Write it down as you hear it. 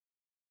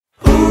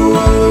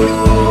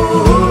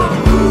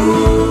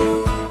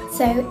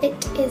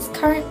It is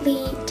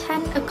currently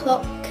 10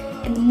 o'clock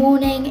in the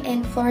morning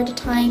in Florida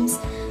times,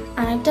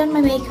 and I've done my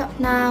makeup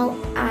now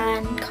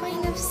and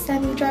kind of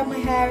semi-dried my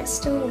hair. It's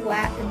still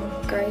wet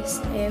and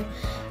gross new,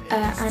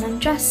 and I'm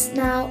dressed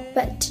now,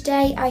 but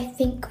today I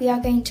think we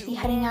are going to be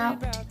heading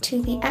out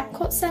to the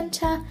Epcot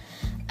Centre,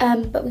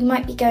 but we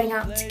might be going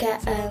out to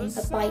get a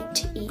bite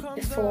to eat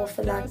before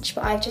for lunch,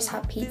 but I've just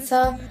had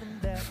pizza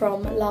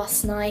from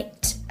last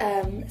night,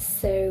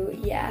 so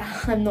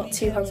yeah, I'm not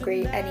too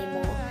hungry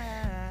anymore.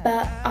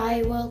 But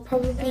I will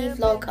probably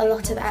vlog a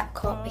lot of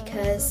Epcot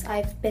because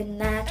I've been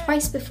there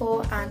twice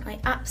before and I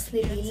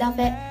absolutely love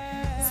it.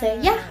 So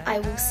yeah, I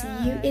will see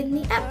you in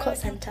the Epcot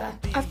Centre.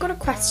 I've got a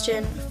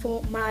question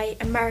for my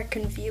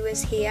American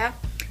viewers here,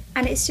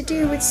 and it's to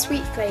do with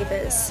sweet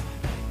flavours.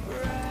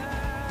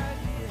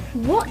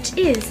 What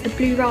is a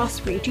blue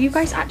raspberry? Do you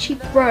guys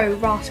actually grow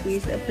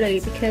raspberries that are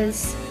blue?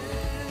 Because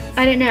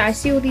I don't know, I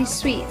see all these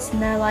sweets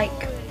and they're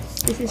like,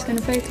 is this going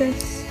to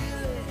focus?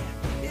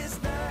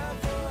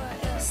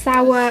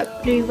 Sour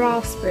blue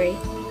raspberry.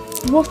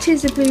 What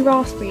is a blue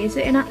raspberry? Is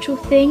it an actual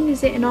thing?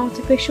 Is it an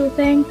artificial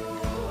thing?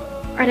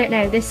 I don't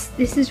know, this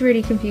is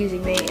really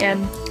confusing me.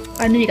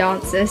 I need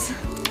answers.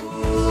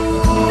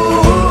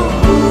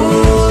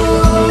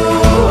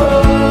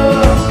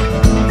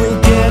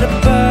 We'll get a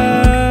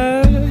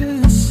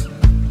bus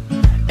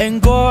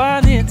and go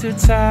on into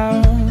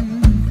town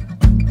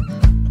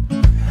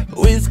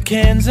with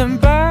cans and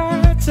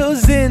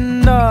bottles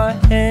in our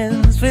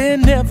hands. We're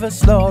never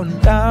slowing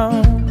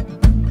down.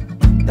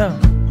 No.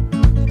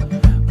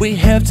 We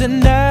have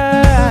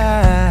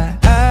tonight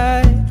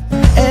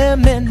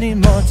and many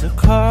more to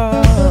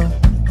come.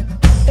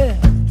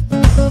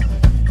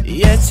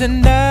 Yeah,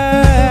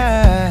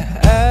 tonight.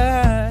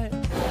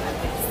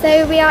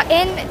 So we are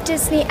in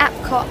Disney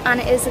Epcot and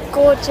it is a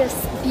gorgeous,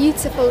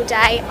 beautiful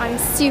day. I'm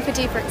super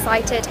duper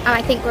excited, and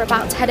I think we're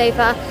about to head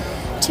over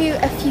to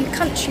a few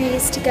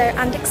countries to go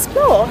and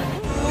explore.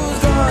 Who's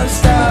gonna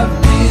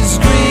stop me?